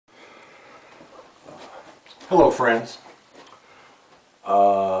Hello friends.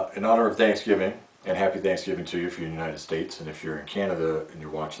 In honor of Thanksgiving, and happy Thanksgiving to you if you're in the United States, and if you're in Canada and you're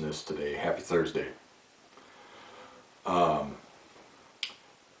watching this today, happy Thursday.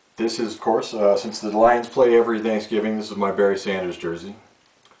 This is, of course, since the Lions play every Thanksgiving, this is my Barry Sanders jersey.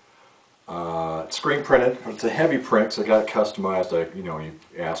 It's screen printed, but it's a heavy print, so I got it customized. You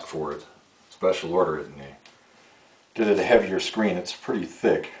ask for it, special order it, and they did it a heavier screen. It's pretty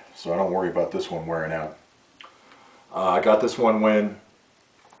thick, so I don't worry about this one wearing out. I got this one when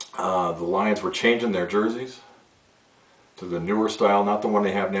the Lions were changing their jerseys to the newer style, not the one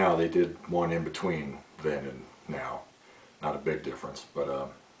they have now. They did one in between then and now. Not a big difference, but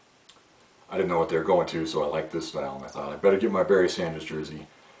I didn't know what they were going to, so I liked this style, and I thought I better get my Barry Sanders jersey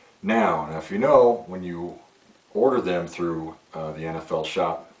now. And if you know, when you order them through the NFL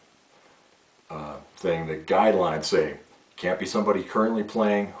shop thing, the guidelines say can't be somebody currently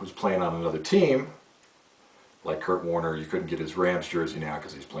playing who's playing on another team. Like Kurt Warner, you couldn't get his Rams jersey now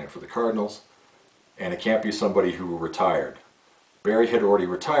because he's playing for the Cardinals. And it can't be somebody who retired. Barry had already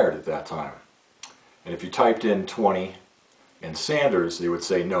retired at that time. And if you typed in 20 and Sanders, they would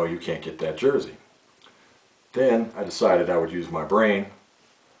say, no, you can't get that jersey. Then I decided I would use my brain,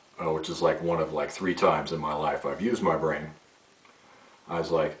 which is like one of 3 times in my life I've used my brain. I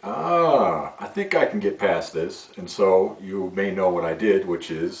was like, I think I can get past this. And so you may know what I did, which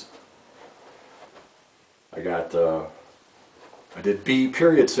is I did B.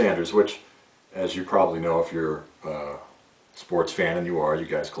 Sanders, which, as you probably know if you're a sports fan, and you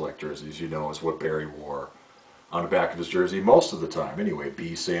guys collect jerseys, you know is what Barry wore on the back of his jersey most of the time. Anyway,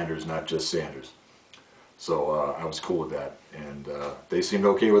 B. Sanders, not just Sanders. So I was cool with that, and they seemed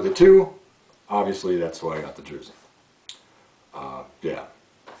okay with it too. Obviously, that's why I got the jersey. Yeah,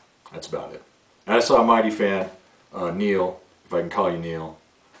 that's about it. And I saw a Mighty fan, Neil, if I can call you Neil.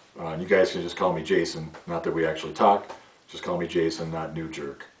 You guys can just call me Jason, not that we actually talk. Just call me Jason, not New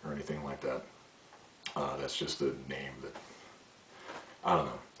Jerk or anything like that. That's just a name that, I don't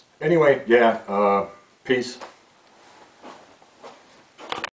know. Anyway, yeah, peace.